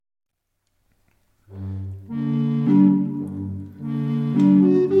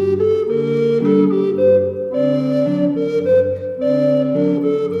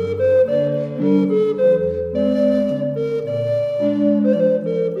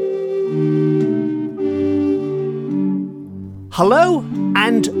Hello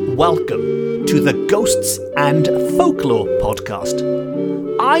and welcome to the Ghosts and Folklore podcast.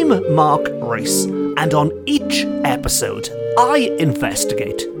 I'm Mark Race, and on each episode, I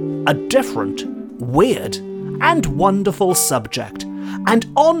investigate a different, weird, and wonderful subject. And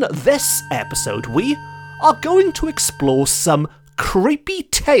on this episode, we are going to explore some creepy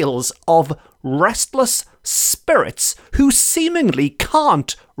tales of restless spirits who seemingly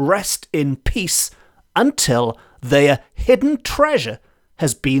can't rest in peace until their hidden treasure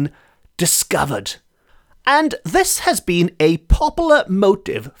has been discovered. And this has been a popular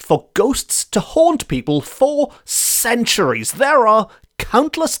motive for ghosts to haunt people for centuries. There are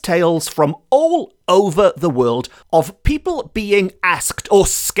countless tales from all over the world of people being asked, or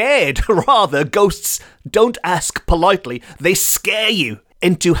scared rather. Ghosts don't ask politely, they scare you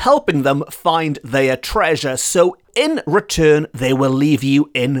into helping them find their treasure, so in return they will leave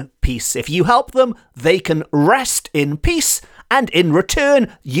you in peace. If you help them, they can rest in peace, and in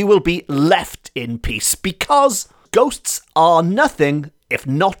return you will be left in peace, because ghosts are nothing if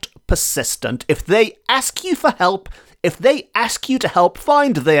not persistent. If they ask you for help, if they ask you to help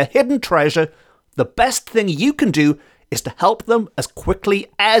find their hidden treasure, the best thing you can do is to help them as quickly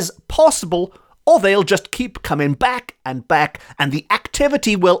as possible, or they'll just keep coming back, and the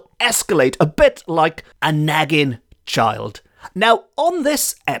activity will escalate a bit like a nagging child. Now, on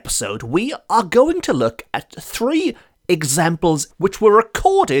this episode, we are going to look at 3 examples which were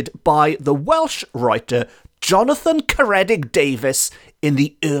recorded by the Welsh writer Jonathan Caredig Davies in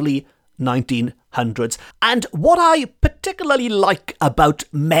the early 1900s. And what I particularly like about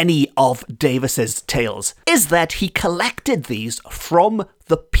many of Davies's tales is that he collected these from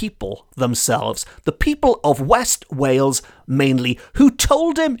the people themselves, the people of West Wales mainly, who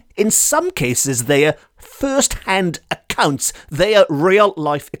told him in some cases their first-hand accounts, their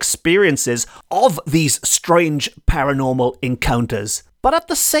real-life experiences of these strange paranormal encounters. But at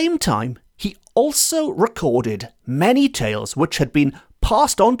the same time, he also recorded many tales which had been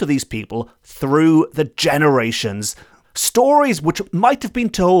passed on to these people through the generations. Stories which might have been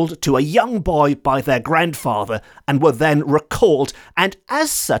told to a young boy by their grandfather and were then recalled, and as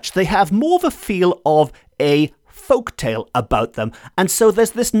such they have more of a feel of a folktale about them. And so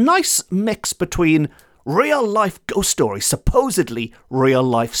there's this nice mix between real-life ghost stories, supposedly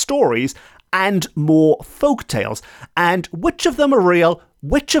real-life stories, and more folktales. And which of them are real,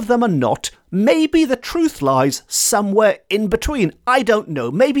 which of them are not? Maybe the truth lies somewhere in between. I don't know.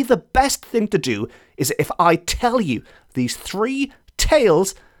 Maybe the best thing to do is if I tell you these 3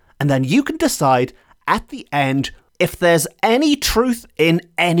 tales, and then you can decide at the end if there's any truth in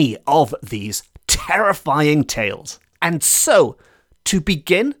any of these terrifying tales. And so, to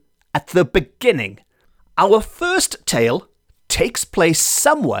begin at the beginning, our first tale takes place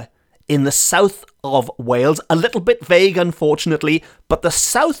somewhere in the south of Wales, a little bit vague unfortunately, but the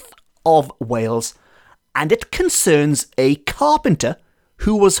south of Wales, and it concerns a carpenter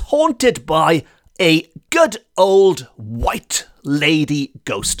who was haunted by a good old white lady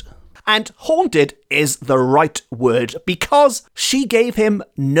ghost. And haunted is the right word, because she gave him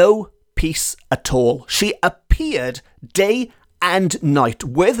no peace at all. She appeared day and night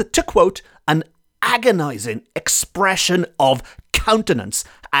with, to quote, an agonizing expression of countenance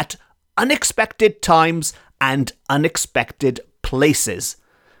at unexpected times and unexpected places.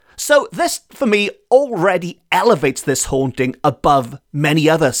 So this, for me, already elevates this haunting above many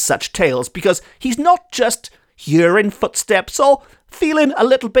other such tales, because he's not just hearing footsteps or feeling a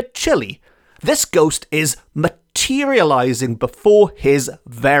little bit chilly. This ghost is materializing before his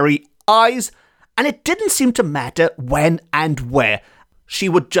very eyes, and it didn't seem to matter when and where. She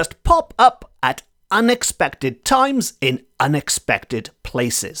would just pop up at unexpected times in unexpected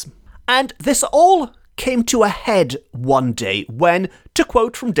places. And this all came to a head one day when, to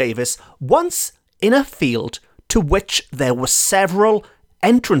quote from Davies, once in a field to which there were several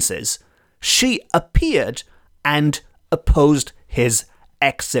entrances, she appeared and opposed his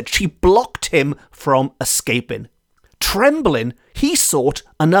exit. She blocked him from escaping. Trembling, he sought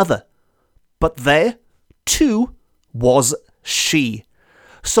another, but there, too, was she.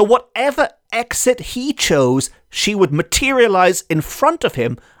 So whatever exit he chose, she would materialize in front of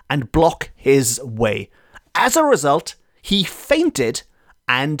him and block his way. As a result, he fainted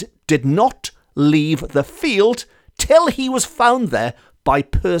and did not leave the field till he was found there by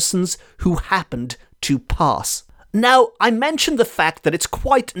persons who happened to pass. Now, I mentioned the fact that it's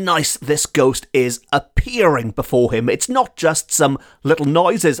quite nice this ghost is appearing before him. It's not just some little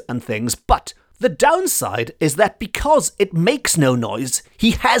noises and things, but the downside is that because it makes no noise,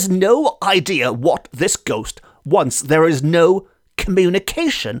 he has no idea what this ghost wants. There is no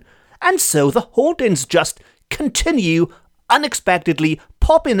communication, and so the hauntings just continue unexpectedly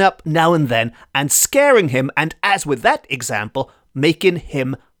popping up now and then and scaring him, and as with that example, making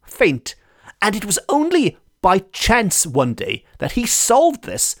him faint. And it was only by chance one day that he solved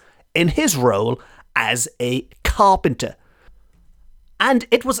this in his role as a carpenter. And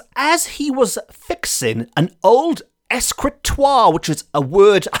it was as he was fixing an old escritoire, which is a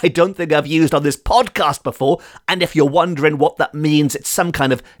word I don't think I've used on this podcast before, and if you're wondering what that means, it's some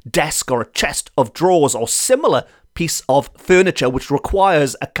kind of desk or a chest of drawers or similar piece of furniture which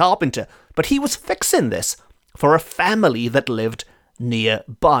requires a carpenter. But he was fixing this for a family that lived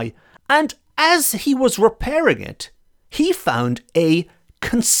nearby. And as he was repairing it, he found a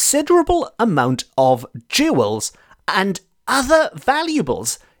considerable amount of jewels and other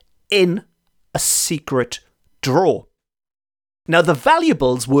valuables in a secret drawer. Now, the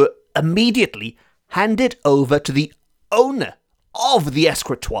valuables were immediately handed over to the owner of the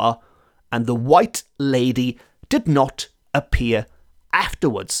escritoire, and the White Lady did not appear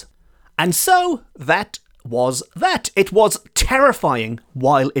afterwards. And so that was that. It was terrifying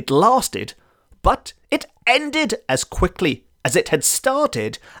while it lasted, but it ended as quickly as it had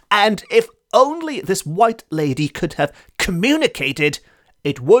started, and if only this White Lady could have communicated,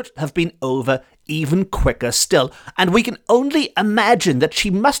 it would have been over even quicker still. And we can only imagine that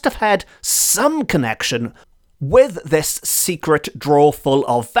she must have had some connection with this secret drawer full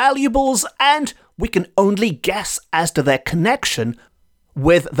of valuables, and we can only guess as to their connection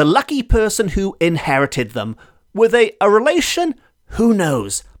with the lucky person who inherited them. Were they a relation? Who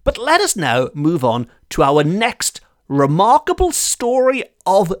knows? But let us now move on to our next remarkable story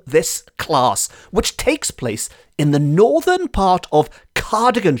of this class, which takes place in the northern part of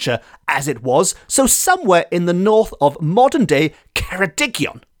Cardiganshire, as it was, so somewhere in the north of modern-day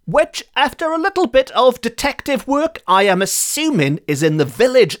Ceredigion, which, after a little bit of detective work, I am assuming is in the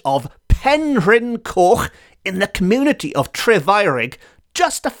village of Penrhyn Coch in the community of Trevirig,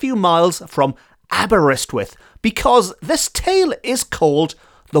 just a few miles from Aberystwyth, because this tale is called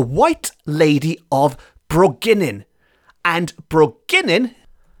The White Lady of Brogynin. And Brogynin,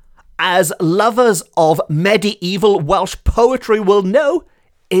 as lovers of medieval Welsh poetry will know,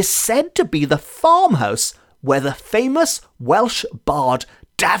 is said to be the farmhouse where the famous Welsh bard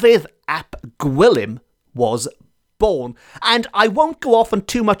Dafydd ap Gwilym was born. And I won't go off on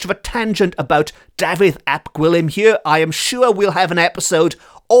too much of a tangent about Dafydd ap Gwilym here. I am sure we'll have an episode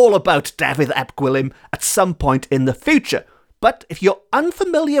all about Dafydd ap Gwilym at some point in the future. But if you're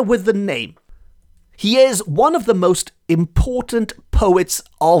unfamiliar with the name, he is one of the most important poets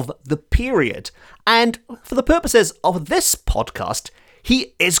of the period, and for the purposes of this podcast,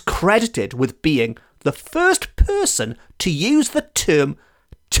 he is credited with being the first person to use the term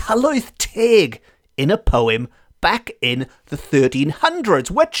tylwyth teg in a poem back in the 1300s,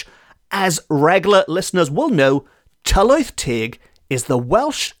 which, as regular listeners will know, tylwyth teg is the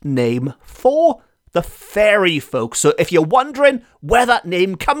Welsh name for the fairy folk. So if you're wondering where that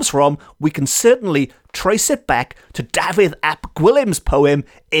name comes from, we can certainly trace it back to Dafydd ap Gwilym's poem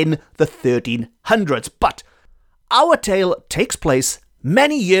in the 1300s. But our tale takes place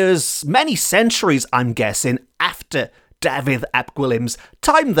many years, many centuries, I'm guessing, after Dafydd ap Gwilym's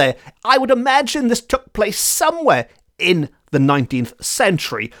time there. I would imagine this took place somewhere in the 19th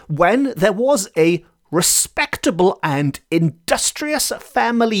century, when there was a respectable and industrious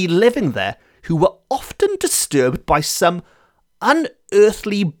family living there who were often disturbed by some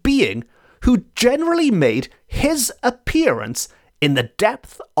unearthly being who generally made his appearance in the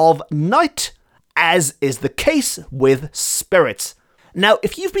depth of night, as is the case with spirits. Now,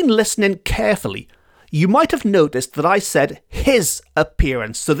 if you've been listening carefully, you might have noticed that I said his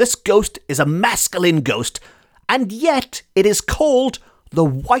appearance. So this ghost is a masculine ghost, and yet it is called the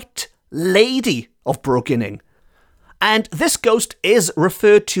White Lady of Brogynin. And this ghost is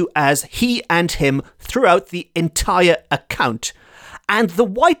referred to as he and him throughout the entire account. And the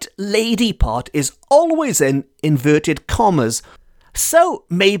White Lady part is always in inverted commas. So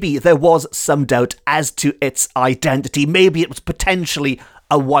maybe there was some doubt as to its identity. Maybe it was potentially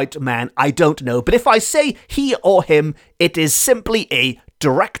a white man. I don't know. But if I say he or him, it is simply a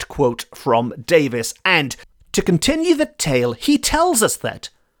direct quote from Davies. And to continue the tale, he tells us that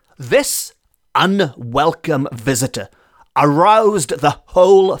this unwelcome visitor aroused the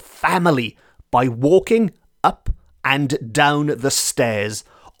whole family by walking up and down the stairs,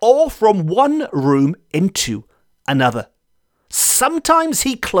 or from one room into another. Sometimes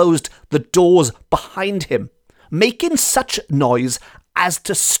he closed the doors behind him, making such noise as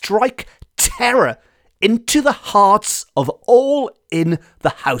to strike terror into the hearts of all in the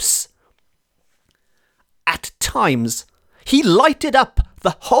house. At times, he lighted up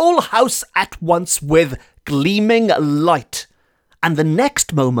the whole house at once with gleaming light, and the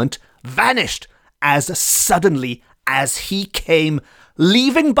next moment vanished as suddenly as he came,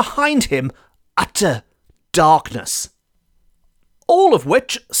 leaving behind him utter darkness. All of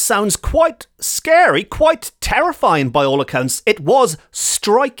which sounds quite scary, quite terrifying by all accounts. It was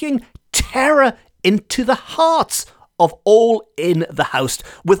striking terror into the hearts of all in the house,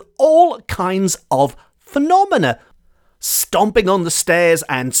 with all kinds of phenomena. Stomping on the stairs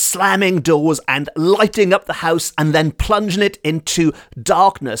and slamming doors and lighting up the house and then plunging it into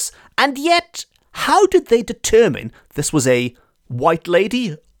darkness. And yet, how did they determine this was a white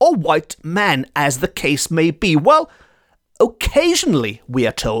lady or white man, as the case may be? Well, occasionally, we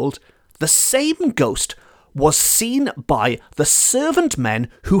are told, the same ghost was seen by the servant men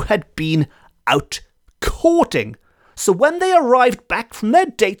who had been out courting. So when they arrived back from their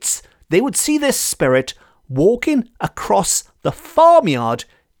dates, they would see this spirit walking across the farmyard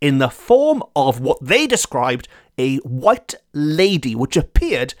in the form of what they described a white lady, which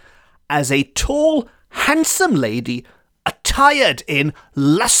appeared as a tall, handsome lady attired in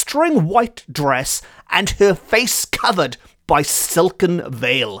lustring white dress and her face covered by silken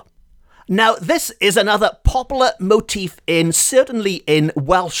veil. Now, this is another popular motif certainly in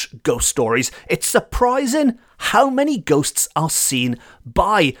Welsh ghost stories. It's surprising how many ghosts are seen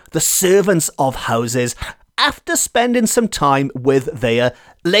by the servants of houses after spending some time with their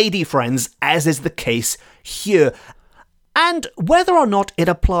lady friends, as is the case here. And whether or not it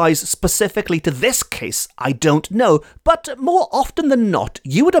applies specifically to this case, I don't know, but more often than not,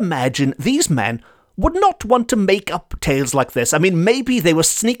 you would imagine these men would not want to make up tales like this. I mean, maybe they were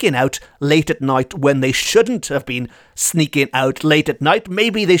sneaking out late at night when they shouldn't have been sneaking out late at night.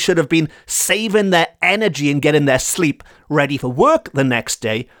 Maybe they should have been saving their energy and getting their sleep ready for work the next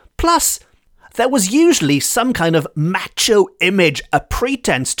day. Plus, there was usually some kind of macho image, a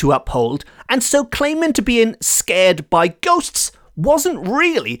pretense to uphold, and so claiming to being scared by ghosts wasn't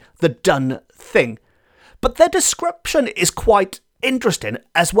really the done thing. But their description is quite interesting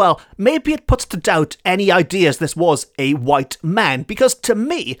as well. Maybe it puts to doubt any ideas this was a white man, because to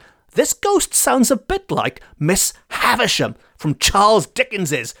me, this ghost sounds a bit like Miss Havisham from Charles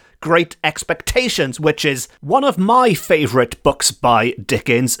Dickens's Great Expectations, which is one of my favourite books by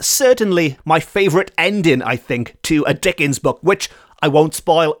Dickens. Certainly my favourite ending, I think, to a Dickens book, which I won't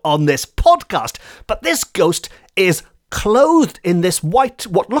spoil on this podcast. But this ghost is clothed in this white,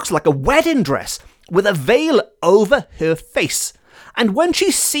 what looks like a wedding dress, with a veil over her face. And when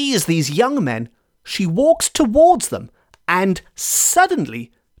she sees these young men, she walks towards them and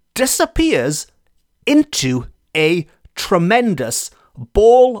suddenly disappears into a tremendous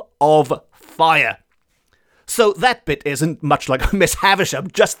ball of fire. So that bit isn't much like Miss Havisham,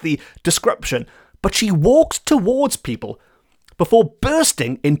 just the description. But she walks towards people before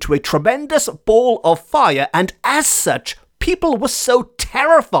bursting into a tremendous ball of fire, and as such, people were so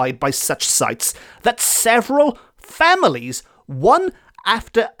terrified by such sights that several families, one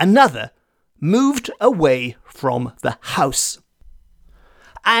after another, moved away from the house.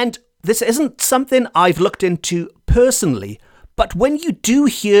 And this isn't something I've looked into personally, but when you do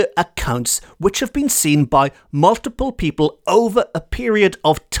hear accounts which have been seen by multiple people over a period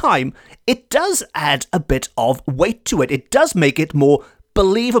of time, it does add a bit of weight to it. It does make it more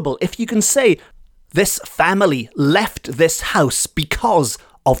believable. If you can say, this family left this house because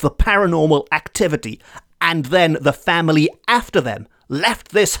of the paranormal activity, and then the family after them left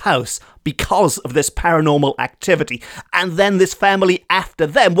this house because of this paranormal activity, and then this family after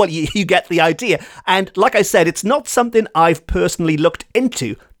them, well, you get the idea. And like I said, it's not something I've personally looked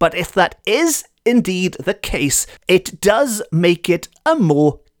into, but if that is indeed the case, it does make it a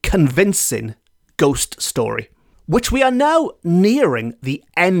more convincing ghost story, which we are now nearing the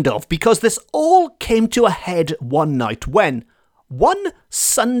end of, because this all came to a head one night when, one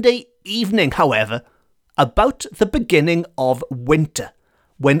Sunday evening, however, about the beginning of winter,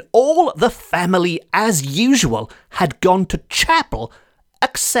 when all the family, as usual, had gone to chapel,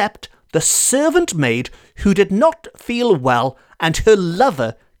 except the servant maid who did not feel well and her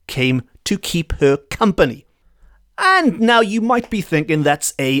lover came to keep her company. And now you might be thinking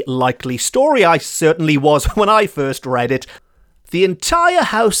that's a likely story. I certainly was when I first read it. The entire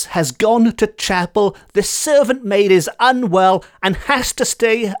house has gone to chapel, the servant maid is unwell and has to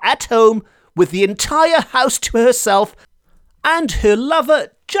stay at home with the entire house to herself, and her lover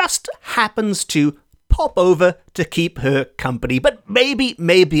just happens to pop over to keep her company. But maybe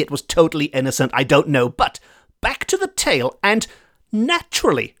it was totally innocent, I don't know. But back to the tale, and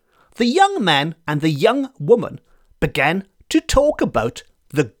naturally, the young man and the young woman began to talk about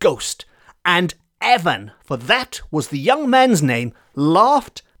the ghost, and Evan, for that was the young man's name,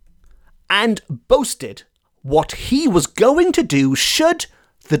 laughed, and boasted what he was going to do should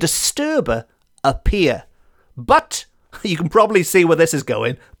the disturber appear. But, you can probably see where this is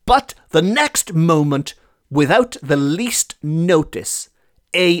going, but the next moment, without the least notice,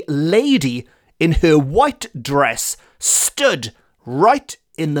 a lady in her white dress stood right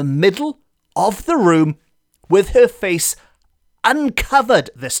in the middle of the room with her face uncovered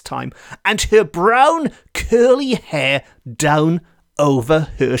this time and her brown curly hair down over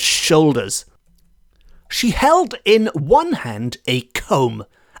her shoulders. She held in one hand a comb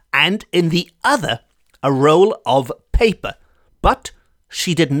and in the other a roll of paper, but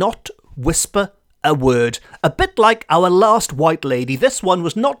she did not whisper a word. A bit like our last white lady, this one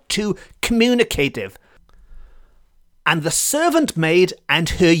was not too communicative. And the servant maid and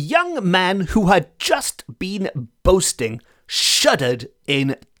her young man who had just been boasting shuddered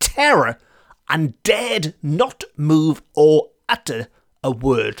in terror and dared not move or utter a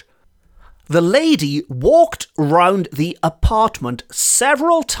word. The lady walked round the apartment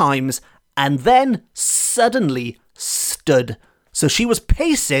several times and then suddenly stood. So she was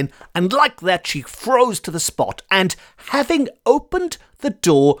pacing, and like that she froze to the spot, and having opened the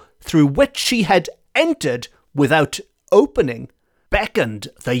door through which she had entered without opening, beckoned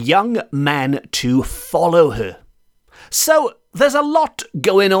the young man to follow her. So there's a lot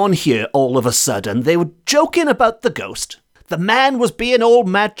going on here all of a sudden. They were joking about the ghost. The man was being all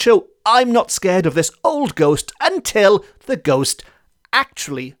macho, I'm not scared of this old ghost, until the ghost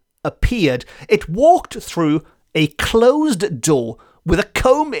actually appeared. It walked through a closed door with a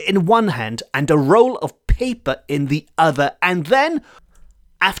comb in one hand and a roll of paper in the other, and then,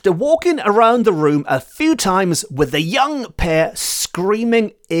 after walking around the room a few times with the young pair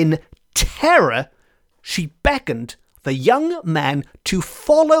screaming in terror, she beckoned the young man to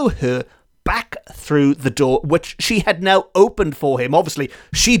follow her back through the door, which she had now opened for him. Obviously,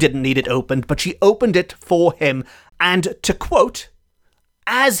 she didn't need it opened, but she opened it for him. And to quote,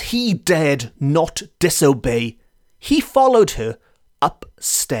 "As he dared not disobey, he followed her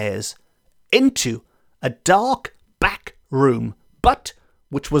upstairs into a dark back room, but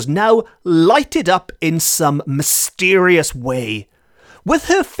which was now lighted up in some mysterious way. With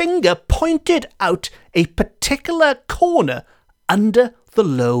her finger pointed out a particular corner under the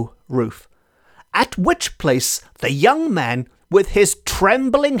low roof, at which place the young man, with his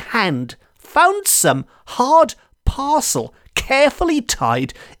trembling hand, found some hard parcel carefully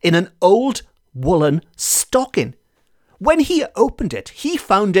tied in an old woolen stocking. When he opened it, he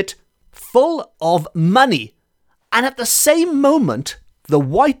found it full of money, and at the same moment the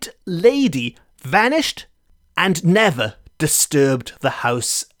white lady vanished and never disturbed the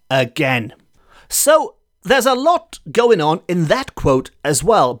house again." So there's a lot going on in that quote as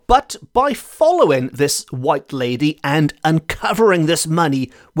well, but by following this white lady and uncovering this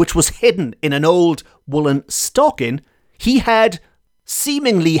money, which was hidden in an old woolen stocking, he had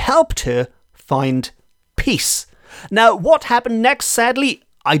seemingly helped her find peace. Now, what happened next, sadly,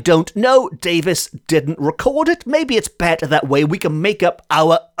 I don't know. Davis didn't record it. Maybe it's better that way. We can make up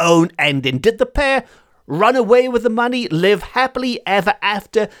our own ending. Did the pair run away with the money, live happily ever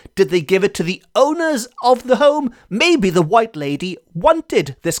after? Did they give it to the owners of the home? Maybe the white lady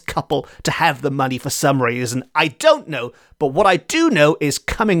wanted this couple to have the money for some reason. I don't know. But what I do know is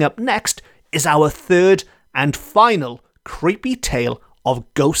coming up next is our third and final creepy tale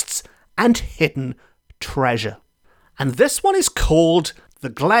of ghosts and hidden treasure. And this one is called The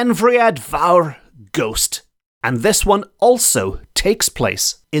Glanvriad Fawr Ghost. And this one also takes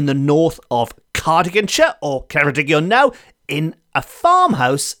place in the north of Cardiganshire, or Ceredigion now, in a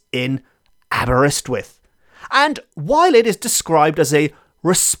farmhouse in Aberystwyth. And while it is described as a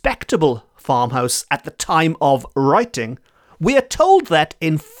respectable farmhouse at the time of writing, we are told that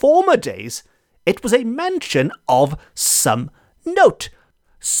in former days it was a mansion of some note.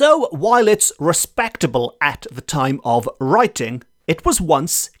 So while it's respectable at the time of writing, it was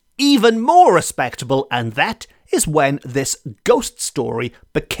once even more respectable, and that is when this ghost story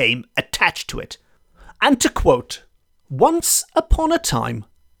became attached to it. And to quote, "Once upon a time,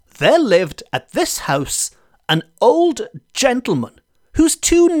 there lived at this house an old gentleman whose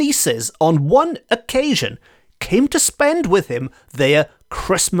two nieces on one occasion came to spend with him their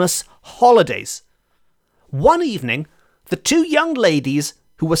Christmas holidays. One evening, the two young ladies,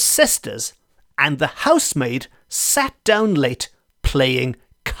 who were sisters, and the housemaid sat down late playing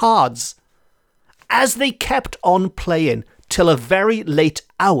cards. As they kept on playing till a very late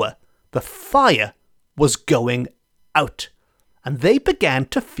hour, the fire was going out, and they began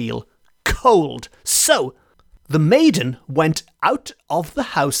to feel cold. So the maiden went out of the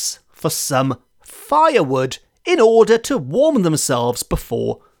house for some firewood in order to warm themselves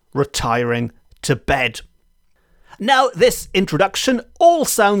before retiring to bed. Now, this introduction all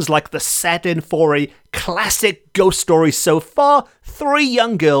sounds like the setting for a classic ghost story so far. 3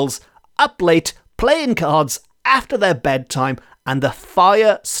 young girls up late playing cards after their bedtime, and the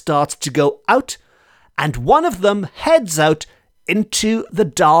fire starts to go out, and one of them heads out into the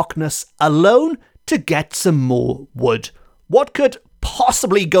darkness alone to get some more wood. What could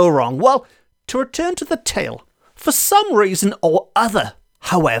possibly go wrong? Well, to return to the tale, for some reason or other,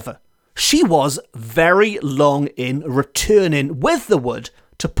 however, she was very long in returning with the wood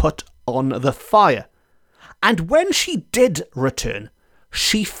to put on the fire. And when she did return,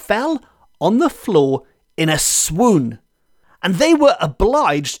 she fell on the floor in a swoon, and they were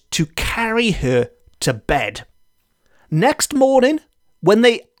obliged to carry her to bed. Next morning, when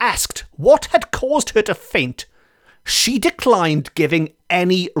they asked what had caused her to faint, she declined giving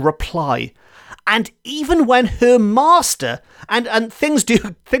any reply. And even when her master, and things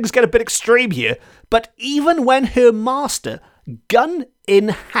get a bit extreme here, but even when her master, gun in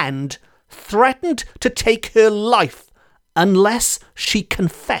hand, threatened to take her life unless she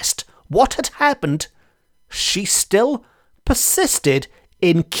confessed what had happened, she still persisted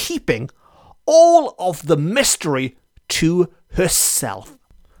in keeping all of the mystery to herself.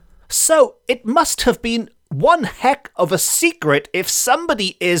 So it must have been one heck of a secret if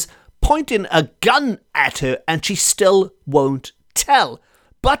somebody is pointing a gun at her and she still won't tell.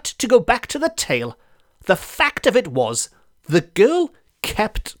 But to go back to the tale, the fact of it was the girl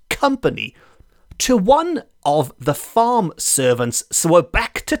kept company to one of the farm servants. So we're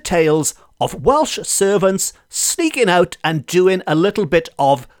back to tales of Welsh servants sneaking out and doing a little bit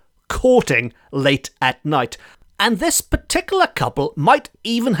of courting late at night. And this particular couple might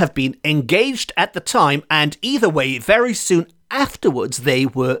even have been engaged at the time, and either way, very soon afterwards they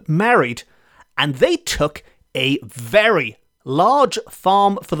were married. And they took a very large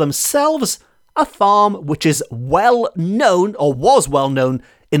farm for themselves, a farm which is well known, or was well known,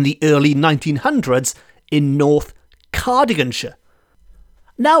 in the early 1900s in North Cardiganshire.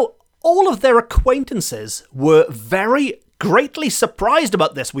 Now, all of their acquaintances were very greatly surprised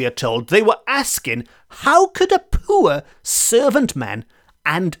about this, we are told. They were asking, how could a poor servant man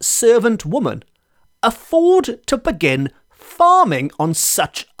and servant woman afford to begin farming on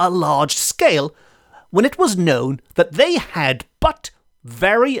such a large scale when it was known that they had but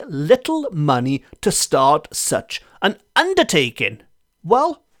very little money to start such an undertaking?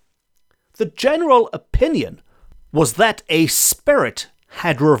 Well, the general opinion was that a spirit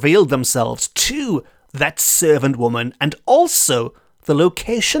had revealed themselves to that servant woman, and also the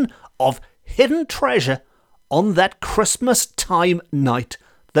location of hidden treasure on that Christmas time night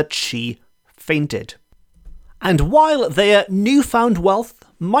that she fainted. And while their newfound wealth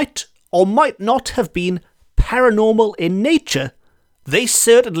might or might not have been paranormal in nature, they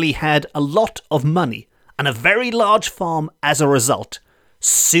certainly had a lot of money and a very large farm as a result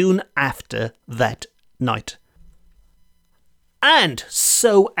soon after that night. And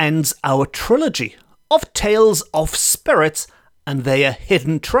so ends our trilogy of tales of spirits and their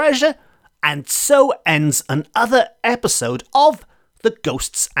hidden treasure, and so ends another episode of the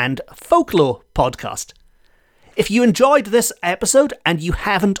Ghosts and Folklore podcast. If you enjoyed this episode and you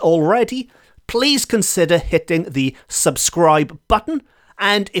haven't already, please consider hitting the subscribe button,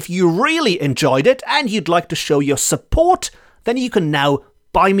 and if you really enjoyed it and you'd like to show your support, then you can now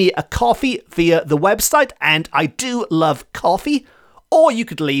buy me a coffee via the website, and I do love coffee. Or you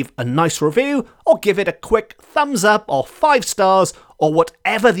could leave a nice review, or give it a quick thumbs up, or 5 stars, or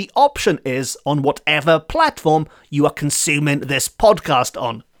whatever the option is on whatever platform you are consuming this podcast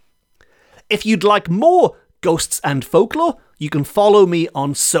on. If you'd like more Ghosts and Folklore, you can follow me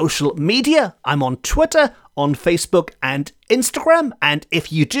on social media. I'm on Twitter, on Facebook and Instagram, and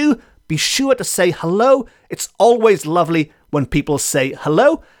if you do, be sure to say hello. It's always lovely when people say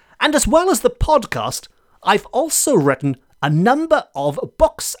hello. And as well as the podcast, I've also written a number of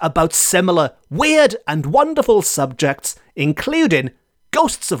books about similar weird and wonderful subjects, including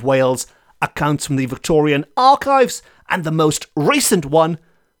Ghosts of Wales, accounts from the Victorian Archives, and the most recent one,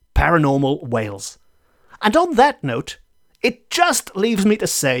 Paranormal Wales. And on that note, it just leaves me to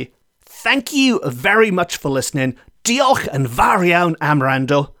say thank you very much for listening. Diolch yn fawr iawn am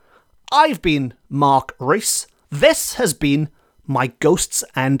wrando. I've been Mark Rees. This has been my Ghosts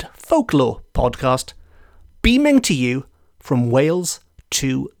and Folklore podcast, beaming to you from Wales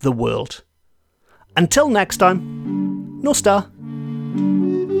to the world. Until next time, nos da.